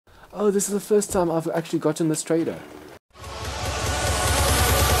Oh, this is the first time I've actually gotten this trader.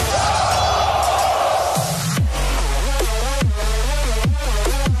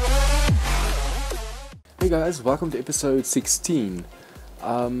 Hey guys, welcome to episode 16.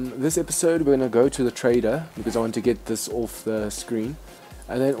 This episode we're going to go to the trader because I want to get this off the screen.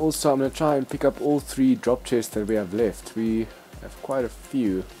 And then also I'm going to try and pick up all 3 drop chests that we have left. We have quite a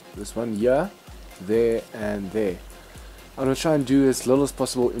few. This one here, there and there. I'm going to try and do as little as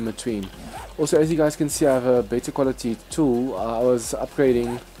possible in between. Also, as you guys can see, I have a better quality tool. I was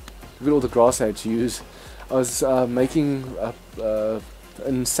upgrading, look at all the grass I had to use. I was making an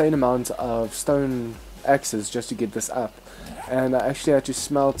insane amount of stone axes just to get this up. And I actually had to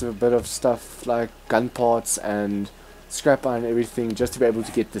smelt a bit of stuff like gun parts and scrap iron and everything just to be able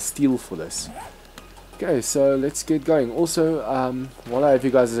to get the steel for this. Okay, so let's get going. Also, while I have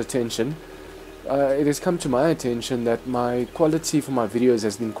you guys' attention, it has come to my attention that my quality for my videos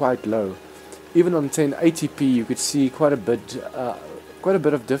has been quite low. Even on 1080p you could see quite a bit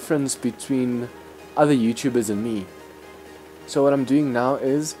of difference between other YouTubers and me. So what I'm doing now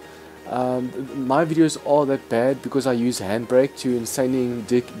is my videos are that bad because I use Handbrake to insanely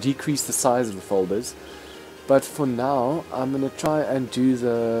decrease the size of the folders. But for now I'm going to try and do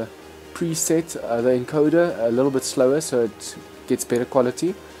the preset, the encoder a little bit slower so it gets better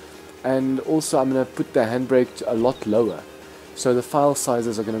quality. And also I'm going to put the handbrake a lot lower, so the file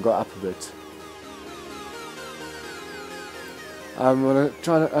sizes are going to go up a bit. I'm going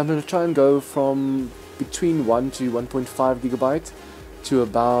to try and go from between 1 to 1.5 gigabyte to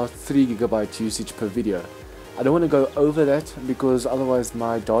about 3 gigabyte usage per video. I don't want to go over that because otherwise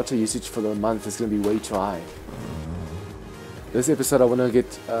my data usage for the month is going to be way too high. This episode I want to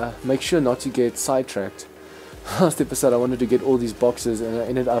get make sure not to get sidetracked. Last episode I wanted to get all these boxes and I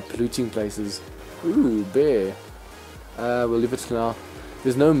ended up looting places. Ooh, bear. We'll leave it now.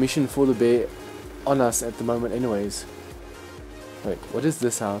 There's no mission for the bear on us at the moment anyways. Wait, what is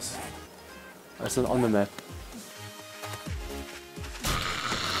this house? Oh, it's not on the map.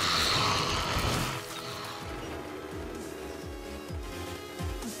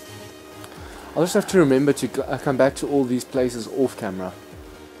 I'll just have to remember to come back to all these places off camera.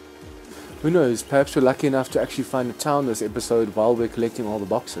 Who knows, perhaps we're lucky enough to actually find a town this episode while we're collecting all the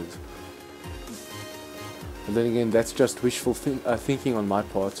boxes. And then again, that's just wishful thinking on my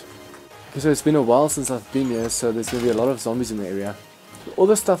part. Okay, so it's been a while since I've been here, so there's going to be a lot of zombies in the area. All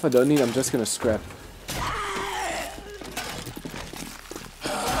the stuff I don't need, I'm just going to scrap.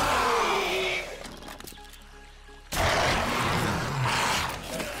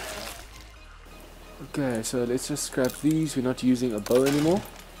 Okay, so let's just scrap these. We're not using a bow anymore.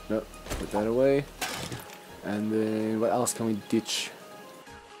 Nope, put that away. And then what else can we ditch?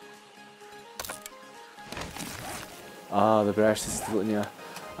 Ah, the brush is still in here.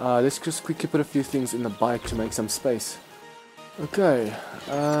 Let's just quickly put a few things in the bike to make some space. Okay,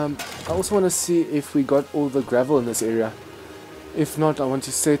 I also want to see if we got all the gravel in this area. If not, I want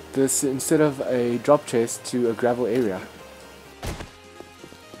to set this instead of a drop chest to a gravel area.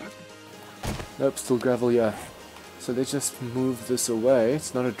 Nope, still gravel here. So let's just move this away.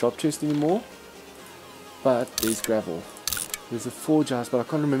 It's not a drop chest anymore, but there's gravel. There's a forge house, but I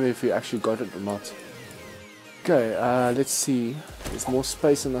can't remember if we actually got it or not. Okay, let's see. There's more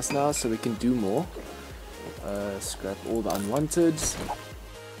space on us now, so we can do more. Scrap all the unwanteds.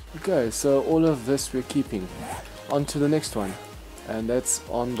 Okay, so all of this we're keeping. On to the next one, and that's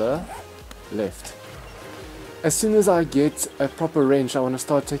on the left. As soon as I get a proper wrench, I want to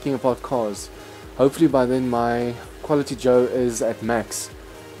start taking apart cars. Hopefully by then my Quality Joe is at max,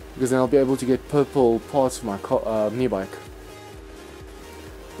 because then I'll be able to get purple parts for my mini bike.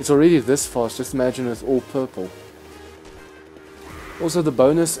 It's already this fast, just imagine it's all purple. Also, the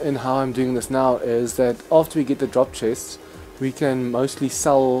bonus in how I'm doing this now is that after we get the drop chests, we can mostly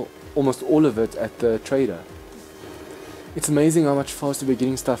sell almost all of it at the trader. It's amazing how much faster we're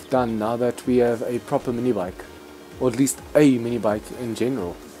getting stuff done now that we have a proper mini bike, or at least a mini bike in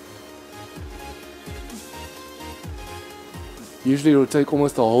general. Usually it will take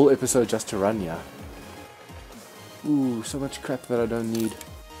almost a whole episode just to run here. Ooh, so much crap that I don't need.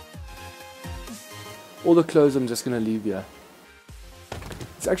 All the clothes I'm just going to leave here.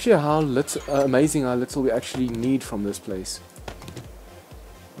 It's actually amazing how little we actually need from this place.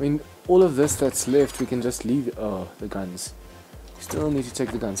 I mean, all of this that's left we can just leave. Oh, the guns. Still need to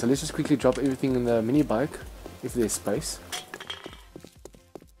take the guns. So let's just quickly drop everything in the mini bike, if there's space.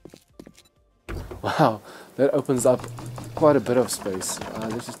 Wow, that opens up quite a bit of space.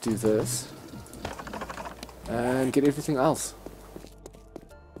 Let's just do this and get everything else.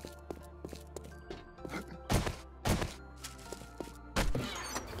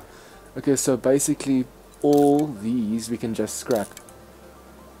 Okay, so basically all these we can just scrap,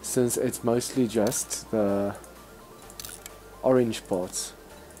 since it's mostly just the orange parts.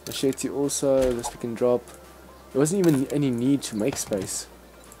 Machete also, this we can drop. There wasn't even any need to make space.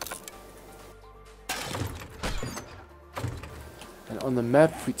 And on the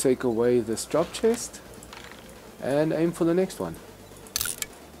map we take away this drop chest and aim for the next one.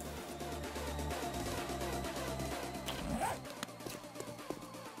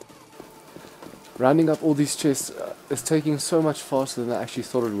 Rounding up all these chests is taking so much faster than I actually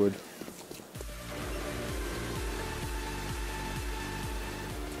thought it would.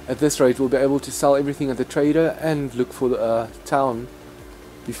 At this rate we'll be able to sell everything at the trader and look for the town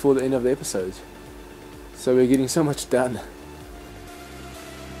before the end of the episode. So we're getting so much done.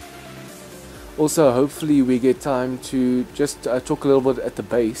 Also, hopefully we get time to just talk a little bit at the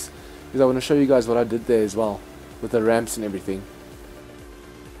base, because I want to show you guys what I did there as well, with the ramps and everything.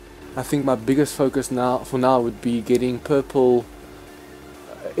 I think my biggest focus for now would be getting purple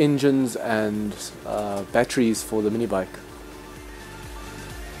engines and batteries for the mini bike.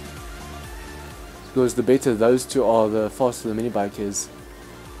 Because the better those two are, the faster the mini bike is.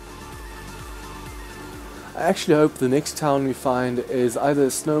 I actually hope the next town we find is either a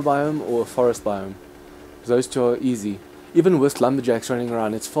snow biome or a forest biome. Those two are easy. Even with lumberjacks running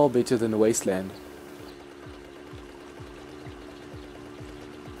around, it's far better than a wasteland.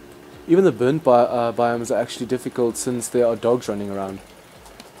 Even the burnt biomes are actually difficult since there are dogs running around.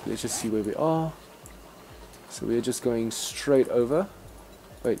 Let's just see where we are. So we're just going straight over.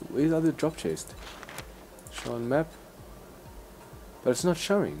 Wait, where's the other drop chest? Show on map. But it's not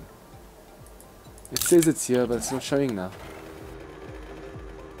showing. It says it's here, but it's not showing now.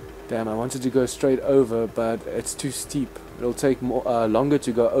 Damn, I wanted to go straight over, but it's too steep. It'll take longer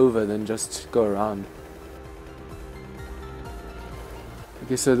to go over than just go around.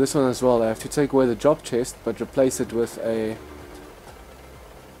 Okay, so this one as well, I have to take away the drop chest, but replace it with a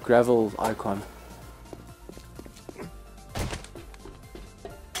gravel icon.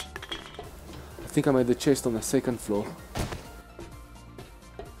 I think I made the chest on the second floor.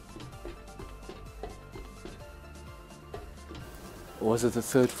 Or was it the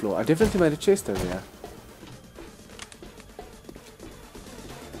third floor? I definitely made a chest over here.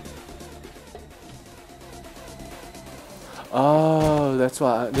 Oh, that's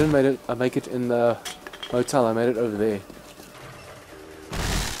why I didn't make it in the motel. I made it over there.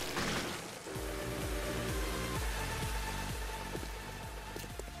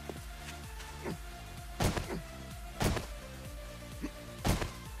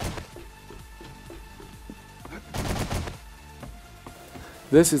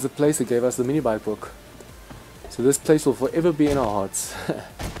 This is the place that gave us the mini bike book. So this place will forever be in our hearts.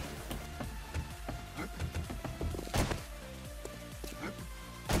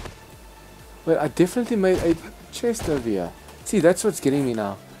 Wait, I definitely made a chest over here. See, that's what's getting me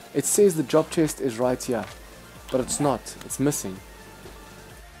now. It says the drop chest is right here, but it's not. It's missing.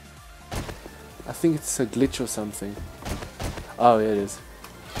 I think it's a glitch or something. Oh, yeah, it is.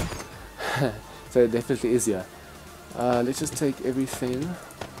 So it definitely is here. Let's just take everything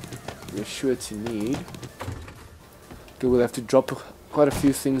we're sure to need. Okay, we'll have to drop quite a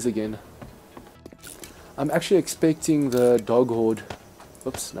few things again. I'm actually expecting the dog horde.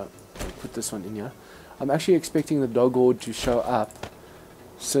 Oops, no. I'll put this one in here. I'm actually expecting the dog horde to show up,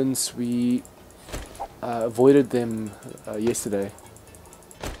 since we avoided them yesterday.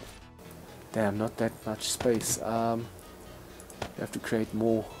 Damn, not that much space. We have to create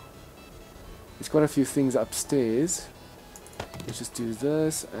more. There's quite a few things upstairs. Let's just do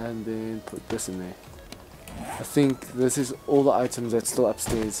this and then put this in there. I think this is all the items that's still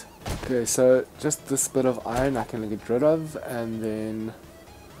upstairs. Okay, so just this bit of iron I can get rid of, and then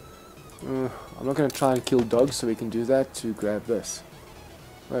I'm not going to try and kill dogs, so we can do that to grab this.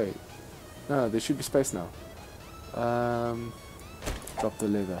 Wait, no, there should be space now. Drop the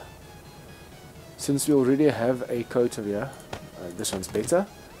leather. Since we already have a coat over here, this one's better.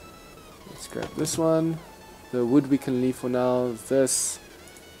 Let's grab this one. The wood we can leave for now. This.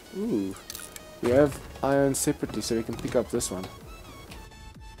 Ooh. We have iron separately, so we can pick up this one.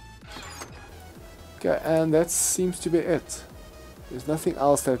 Okay, and that seems to be it. There's nothing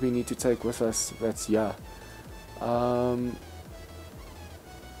else that we need to take with us that's here.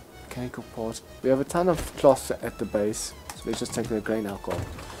 Mechanical parts. We have a ton of cloth at the base, so let's just take the grain alcohol.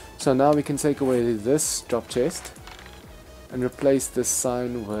 So now we can take away this drop chest and replace this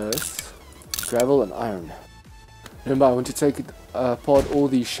sign with gravel and iron. Remember, I want to take apart all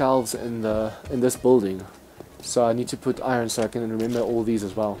these shelves in this building, so I need to put iron so I can remember all these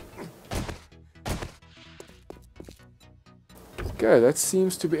as well. Okay, that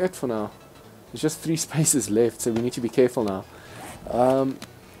seems to be it for now. There's just 3 spaces left, so we need to be careful now.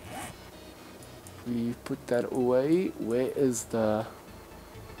 We put that away. Where is the...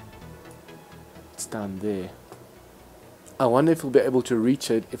 It's down there. I wonder if we'll be able to reach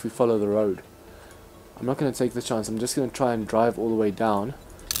it if we follow the road. I'm not going to take the chance. I'm just going to try and drive all the way down.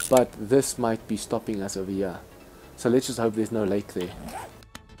 But this might be stopping us over here. So let's just hope there's no lake there.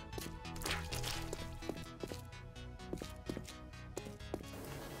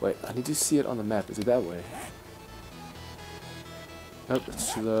 Wait, I need to see it on the map. Is it that way? Nope,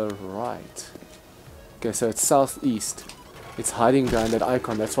 it's to the right. Okay, so it's southeast. It's hiding behind that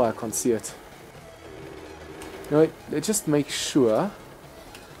icon, that's why I can't see it. You know what, let's just make sure.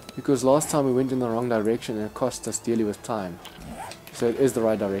 Because last time we went in the wrong direction and it cost us dearly with time. So it is the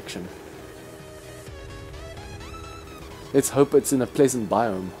right direction. Let's hope it's in a pleasant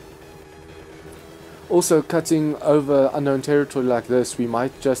biome. Also, cutting over unknown territory like this, we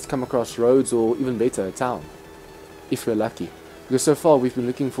might just come across roads or even better, a town. If we're lucky. Because so far we've been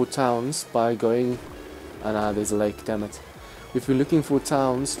looking for towns by going... Ah, no, there's a lake, damn it. We've been looking for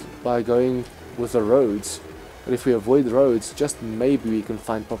towns by going with the roads. But if we avoid the roads, just maybe we can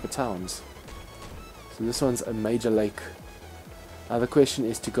find proper towns. So this one's a major lake. Now the question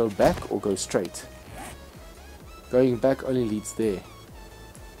is to go back or go straight. Going back only leads there.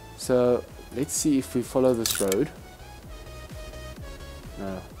 So let's see if we follow this road.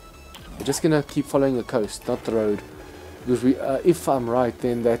 No. We're just gonna keep following the coast, not the road. Because we, if I'm right,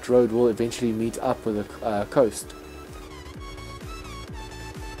 then that road will eventually meet up with the coast.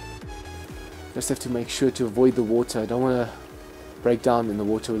 Just have to make sure to avoid the water. I don't want to break down in the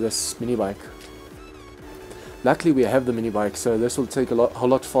water with this mini bike. Luckily we have the mini bike, so this will take a whole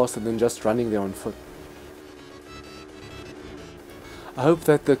lot faster than just running there on foot. I hope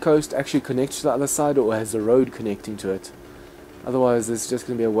that the coast actually connects to the other side or has a road connecting to it. Otherwise it's just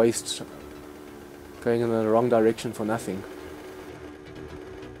going to be a waste going in the wrong direction for nothing.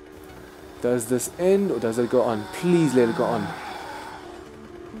 Does this end or does it go on? Please let it go on.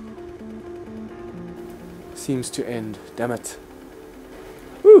 Seems to end. Damn it.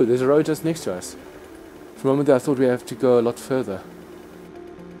 Ooh, there's a road just next to us. For a moment there I thought we have to go a lot further.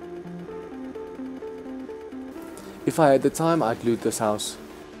 If I had the time, I'd loot this house.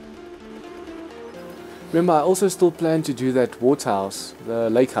 Remember, I also still plan to do that water house, the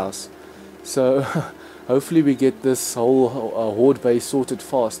lake house. So, hopefully we get this whole horde base sorted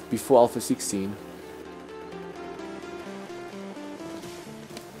fast before Alpha 16.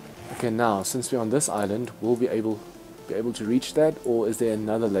 Okay, now, since we're on this island, will we be able to reach that, or is there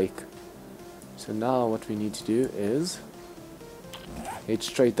another lake? So now what we need to do is head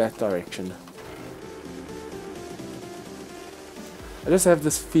straight that direction. I just have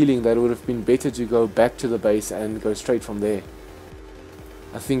this feeling that it would have been better to go back to the base and go straight from there.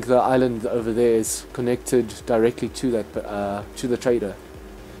 I think the island over there is connected directly to that to the trader.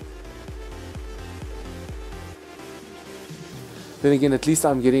 Then again, at least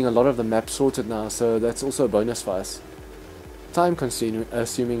I'm getting a lot of the map sorted now, so that's also a bonus for us. Time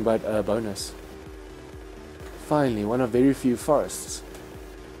consuming, but a bonus. Finally, one of very few forests.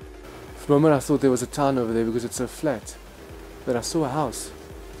 For a moment I thought there was a town over there because it's so flat. But I saw a house.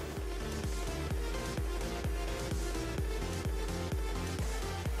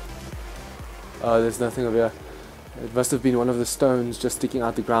 Oh, there's nothing over here. It must have been one of the stones just sticking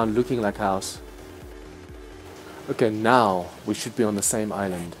out the ground looking like a house. Okay, now we should be on the same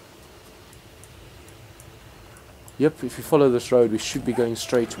island. Yep, if we follow this road we should be going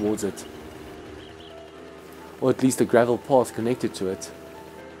straight towards it. Or at least a gravel path connected to it.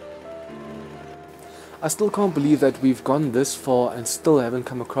 I still can't believe that we've gone this far and still haven't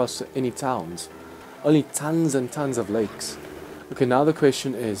come across any towns. Only tons and tons of lakes. Okay, now the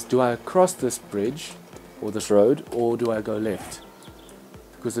question is, do I cross this bridge, or this road, or do I go left?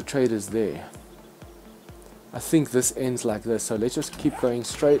 Because the trader's there. I think this ends like this, so let's just keep going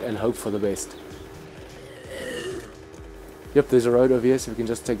straight and hope for the best. Yep, there's a road over here, so we can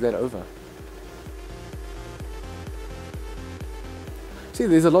just take that over. See,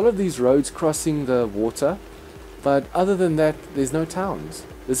 there's a lot of these roads crossing the water, but other than that, there's no towns.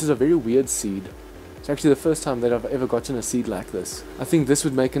 This is a very weird seed. It's actually the first time that I've ever gotten a seed like this. I think this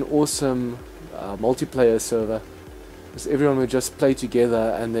would make an awesome multiplayer server. Because everyone would just play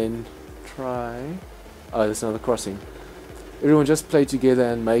together and then try... Oh, there's another crossing. Everyone just play together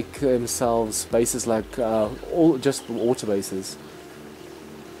and make themselves bases like all just water bases.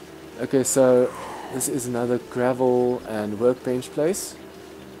 Okay, so this is another gravel and workbench place.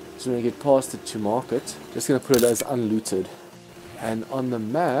 So when we get past it to market, just going to put it as unlooted. And on the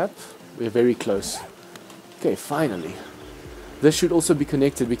map, we're very close. Okay, finally. This should also be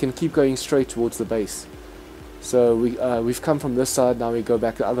connected. We can keep going straight towards the base. So we've come from this side, now we go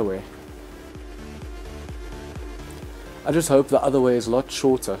back the other way. I just hope the other way is a lot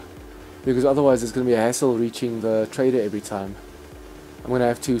shorter, because otherwise it's going to be a hassle reaching the trader every time. I'm going to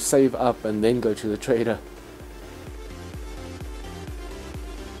have to save up and then go to the trader.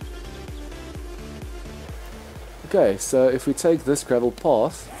 Okay, so if we take this gravel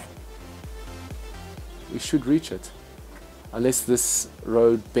path, we should reach it. Unless this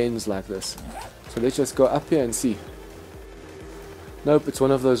road bends like this. So let's just go up here and see. Nope, it's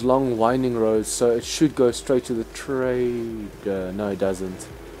one of those long winding roads, so it should go straight to the trader. No, it doesn't.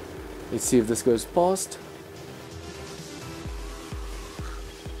 Let's see if this goes past.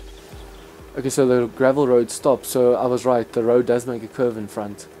 Okay, so the gravel road stops, so I was right, the road does make a curve in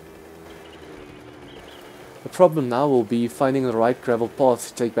front. The problem now will be finding the right gravel path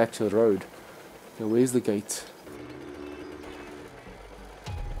to take back to the road. Okay, where's the gate?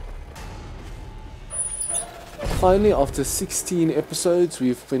 Finally, after 16 episodes,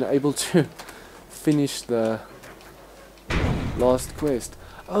 we've been able to finish the last quest.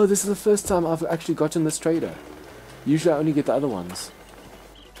 Oh, this is the first time I've actually gotten this trader. Usually I only get the other ones.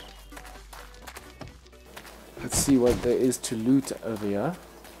 Let's see what there is to loot over here.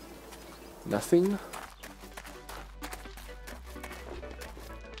 Nothing.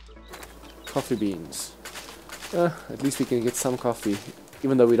 Coffee beans. At least we can get some coffee,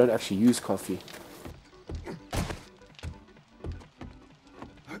 even though we don't actually use coffee.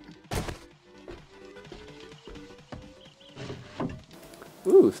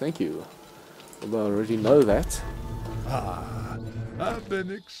 Ooh, thank you. Although I already know that. Ah, I've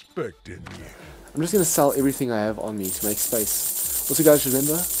been expecting you. I'm just going to sell everything I have on me to make space. Also guys,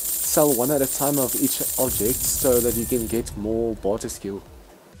 remember, sell one at a time of each object so that you can get more barter skill.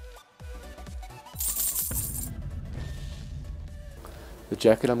 The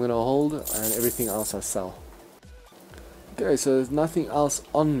jacket I'm going to hold, and everything else I sell. Okay, so there's nothing else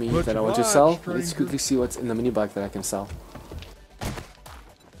on me that I want to sell. Let's quickly see what's in the mini bike that I can sell.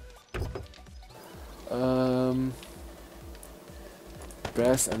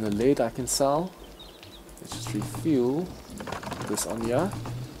 Brass and the lead I can sell. Let's just refuel this on here.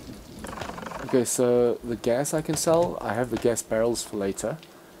 Okay, so the gas I can sell. I have the gas barrels for later.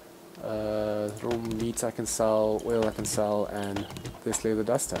 Raw meat I can sell, oil I can sell, and this leather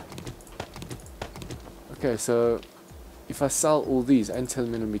duster. Okay, so if I sell all these and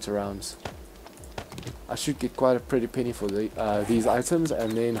 10mm rounds, I should get quite a pretty penny for these items,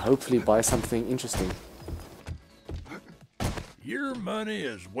 and then hopefully buy something interesting. Your money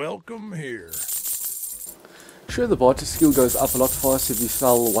is welcome here. Sure, the barter skill goes up a lot faster if you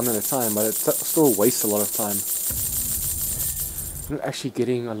sell one at a time, but it still wastes a lot of time. I'm not actually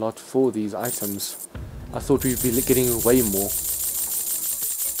getting a lot for these items. I thought we'd be getting way more.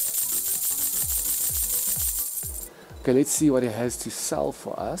 Okay, let's see what it has to sell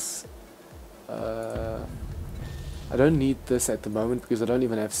for us. I don't need this at the moment because I don't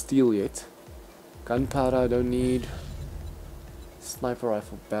even have steel yet. Gunpowder I don't need. Sniper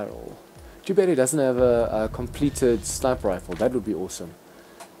rifle barrel. Too bad it doesn't have a completed sniper rifle. That would be awesome.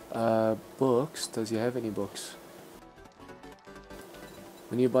 Books. Does he have any books?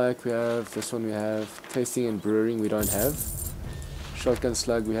 Mini bike we have. This one we have. Tasting and brewing we don't have. Shotgun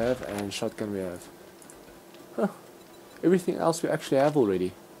slug we have. And shotgun we have. Huh. Everything else we actually have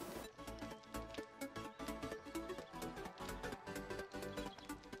already.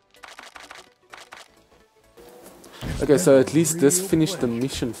 Okay, so at least this finished the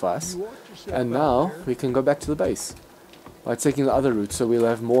mission for us, and now we can go back to the base by taking the other route, so we'll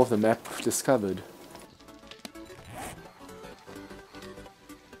have more of the map discovered.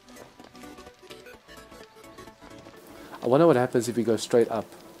 I wonder what happens if we go straight up.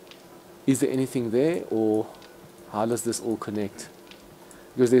 Is there anything there, or how does this all connect?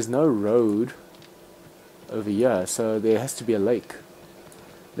 Because there's no road over here, so there has to be a lake.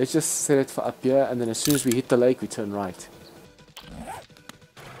 Let's just set it for up here, and then as soon as we hit the lake, we turn right.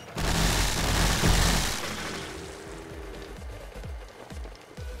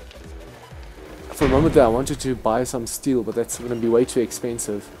 For a moment there, I wanted to buy some steel, but that's going to be way too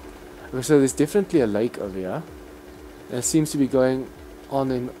expensive. Okay, so there's definitely a lake over here, and it seems to be going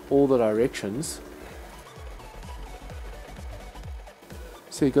on in all the directions.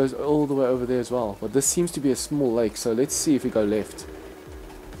 So it goes all the way over there as well, but this seems to be a small lake, so let's see if we go left.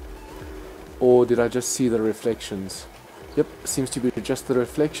 Or did I just see the reflections? Yep, seems to be just the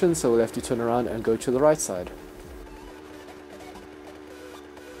reflections, so we'll have to turn around and go to the right side.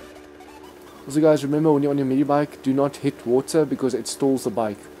 Also guys, remember when you're on your mini bike, do not hit water because it stalls the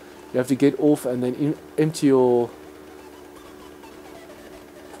bike. You have to get off and then empty your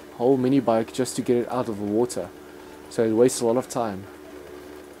whole mini bike just to get it out of the water. So it wastes a lot of time.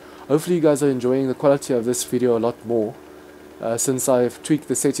 Hopefully you guys are enjoying the quality of this video a lot more since I've tweaked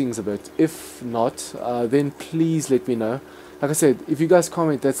the settings a bit. If not, then please let me know. Like I said, if you guys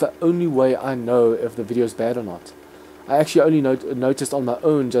comment, that's the only way I know if the video is bad or not. I actually only noticed on my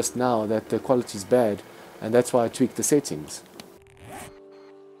own just now that the quality is bad, and that's why I tweaked the settings.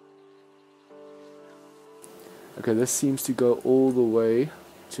 Okay, this seems to go all the way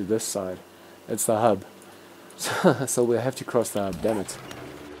to this side. It's the hub. So we'll have to cross the hub, damn it.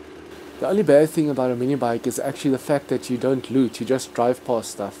 The only bad thing about a mini bike is actually the fact that you don't loot, you just drive past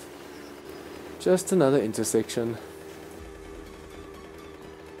stuff. Just another intersection.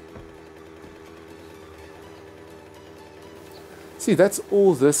 See, that's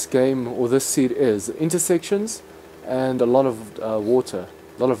all this game or this seed is. Intersections and a lot of water,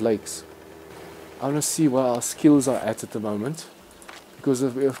 a lot of lakes. I want to see where our skills are at the moment, because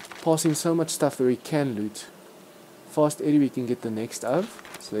we're passing so much stuff that we can loot. Fast 80 we can get the next of,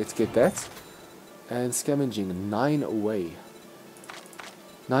 so let's get that. And scavenging, 9 away.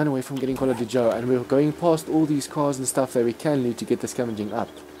 9 away from getting Quality Joe, and we're going past all these cars and stuff that we can loot to get the scavenging up.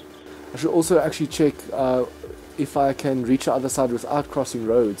 I should also actually check if I can reach the other side without crossing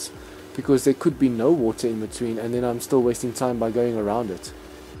roads, because there could be no water in between and then I'm still wasting time by going around it.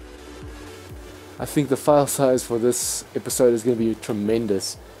 I think the file size for this episode is going to be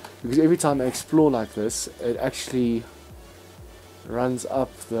tremendous, because every time I explore like this, it actually runs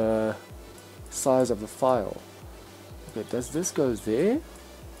up the size of the file. Okay, does this go there?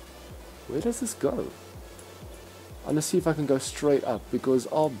 Where does this go? I'm going to see if I can go straight up, because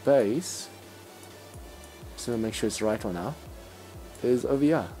our base, just going to make sure it's the right one now, is over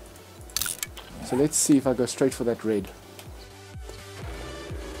here. So let's see if I go straight for that red.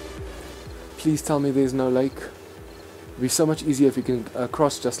 Please tell me there's no lake. It'd be so much easier if we can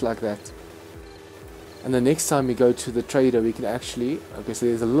cross just like that. And the next time we go to the trader we can actually, okay, so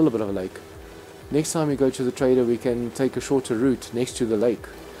there's a little bit of a lake. Next time we go to the trader we can take a shorter route next to the lake.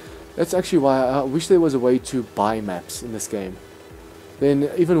 That's actually why I wish there was a way to buy maps in this game.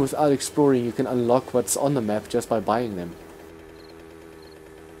 Then even without exploring you can unlock what's on the map just by buying them.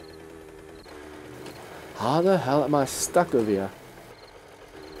 How the hell am I stuck over here?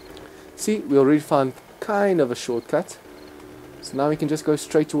 See, we already found kind of a shortcut. So now we can just go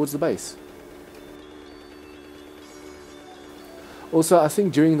straight towards the base. Also, I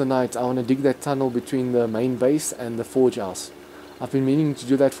think during the night I want to dig that tunnel between the main base and the forge house. I've been meaning to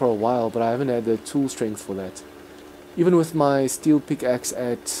do that for a while, but I haven't had the tool strength for that. Even with my steel pickaxe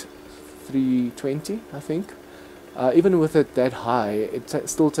at 320, I think. Even with it that high, it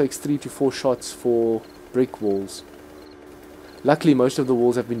still takes 3 to 4 shots for brick walls. Luckily, most of the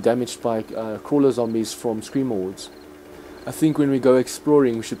walls have been damaged by crawler zombies from screamer wards. I think when we go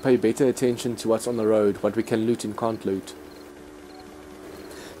exploring, we should pay better attention to what's on the road, what we can loot and can't loot.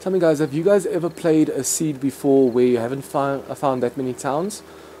 Tell me guys, have you guys ever played a seed before where you haven't found that many towns?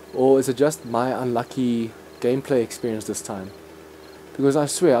 Or is it just my unlucky gameplay experience this time? Because I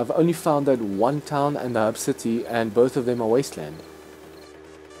swear, I've only found that one town and the hub city, and both of them are wasteland.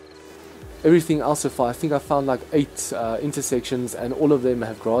 Everything else so far, I think I found like 8 intersections and all of them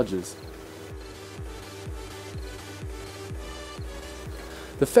have garages.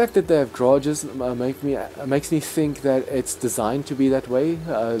 The fact that they have garages makes me think that it's designed to be that way.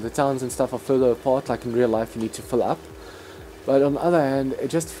 The towns and stuff are further apart, like in real life you need to fill up. But on the other hand, it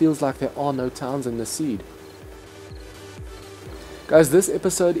just feels like there are no towns in the seed. Guys, this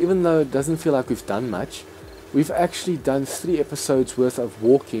episode, even though it doesn't feel like we've done much, we've actually done 3 episodes worth of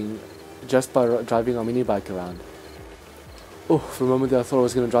walking just by driving our mini bike around. Oh, for a moment there I thought I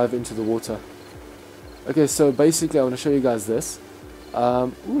was going to drive into the water. Okay, so basically I want to show you guys this.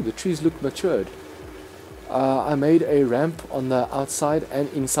 Ooh, the trees look matured. I made a ramp on the outside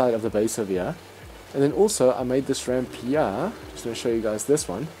and inside of the base over here. And then also I made this ramp here. Just going to show you guys this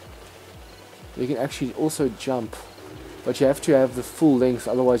one. You can actually also jump, but you have to have the full length,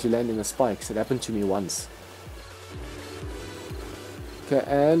 otherwise you land in the spikes. It happened to me once. Okay,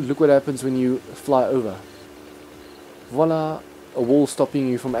 and look what happens when you fly over. Voila, a wall stopping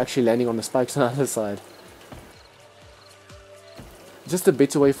you from actually landing on the spikes on the other side. Just a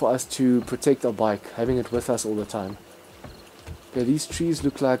better way for us to protect our bike, having it with us all the time. Okay, these trees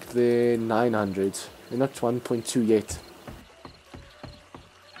look like they're 900. They're not 1.2 yet.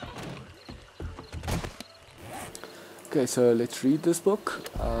 Okay, so let's read this book.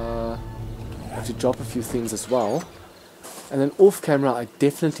 I have to drop a few things as well. And then off camera I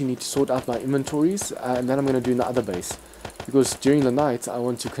definitely need to sort out my inventories, and then I'm going to do in the other base. Because during the night I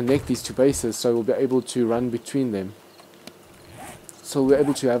want to connect these 2 bases so we'll be able to run between them. so we're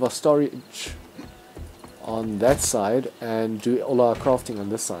able to have our storage on that side and do all our crafting on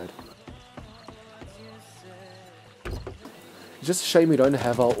this side. It's just a shame we don't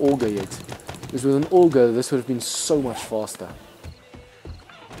have our auger yet, because with an auger this would have been so much faster.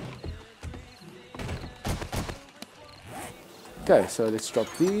 Okay, so let's drop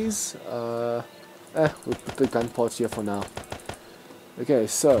these. We'll put the gun parts here for now. Okay,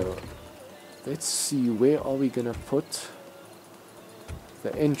 so let's see, where are we gonna put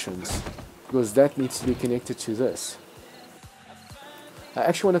the entrance, because that needs to be connected to this. I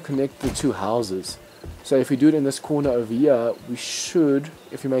actually want to connect the two houses, so if we do it in this corner over here, we should,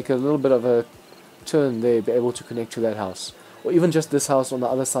 if we make a little bit of a turn there, be able to connect to that house, or even just this house on the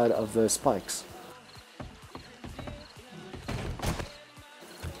other side of the spikes.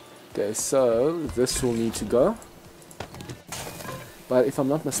 Okay, so this will need to go, but if I'm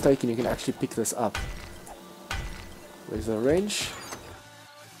not mistaken you can actually pick this up. Where's the wrench?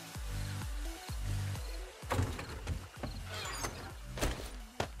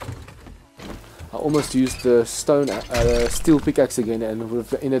 I almost used the steel pickaxe again and would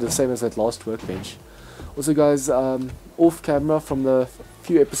have ended the same as that last workbench. Also guys, off camera from the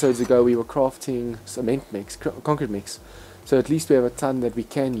few episodes ago we were crafting cement mix, concrete mix. So at least we have a ton that we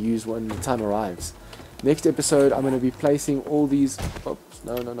can use when the time arrives. Next episode I'm going to be placing all these,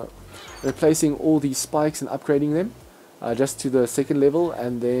 we're placing all these spikes and upgrading them just to the second level,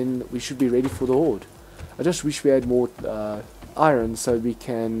 and then we should be ready for the horde. I just wish we had more iron so we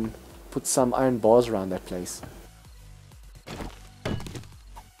can put some iron bars around that place.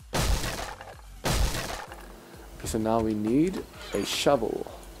 Okay, so now we need a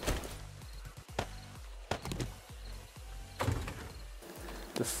shovel.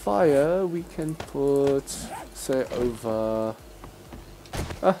 The fire we can put, say, over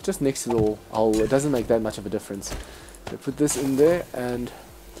just next to the hole. It doesn't make that much of a difference. So put this in there and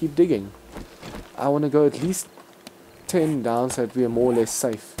keep digging. I want to go at least 10 down so that we are more or less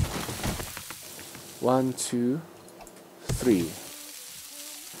safe. 1, 2, 3.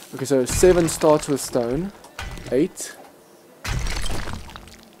 Okay, so 7 starts with stone. 8,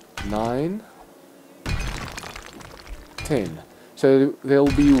 9, 10. So there'll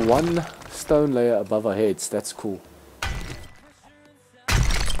be 1 stone layer above our heads. That's cool.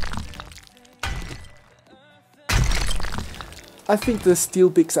 I think the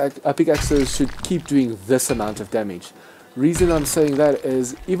steel pickaxes should keep doing this amount of damage. Reason I'm saying that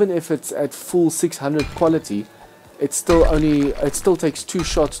is, even if it's at full 600 quality, it still takes 2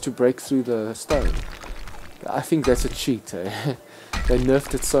 shots to break through the stone. I think that's a cheat. Eh? They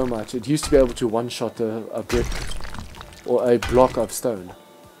nerfed it so much. It used to be able to one-shot a brick or a block of stone.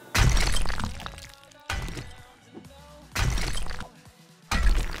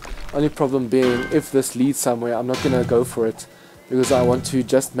 Only problem being, if this leads somewhere, I'm not gonna go for it because I want to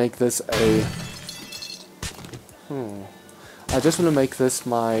just make this a I just want to make this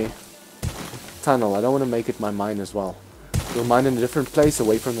my tunnel. I don't want to make it my mine as well. We'll mine in a different place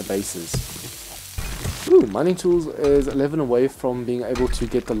away from the bases. Ooh, mining tools is 11 away from being able to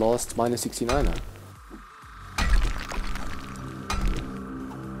get the last minus 69er.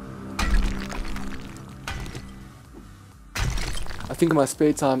 I think in my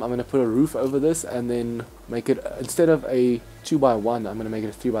spare time I'm going to put a roof over this and then make it, instead of a 2x1, I'm going to make it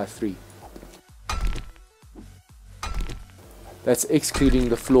a 3x3. That's excluding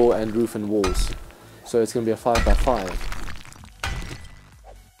the floor and roof and walls. So it's going to be a 5x5.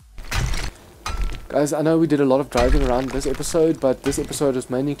 Guys, I know we did a lot of driving around this episode, but this episode was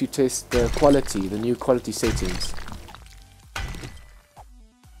mainly to test the quality, the new quality settings.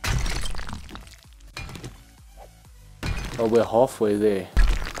 Oh, we're halfway there.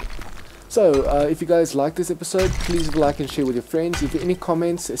 So, if you guys like this episode, please like and share with your friends. If you have any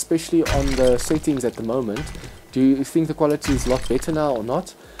comments, especially on the settings at the moment, do you think the quality is a lot better now or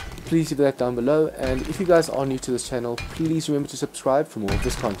not? Please leave that down below. And if you guys are new to this channel, please remember to subscribe for more of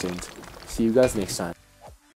this content. See you guys next time.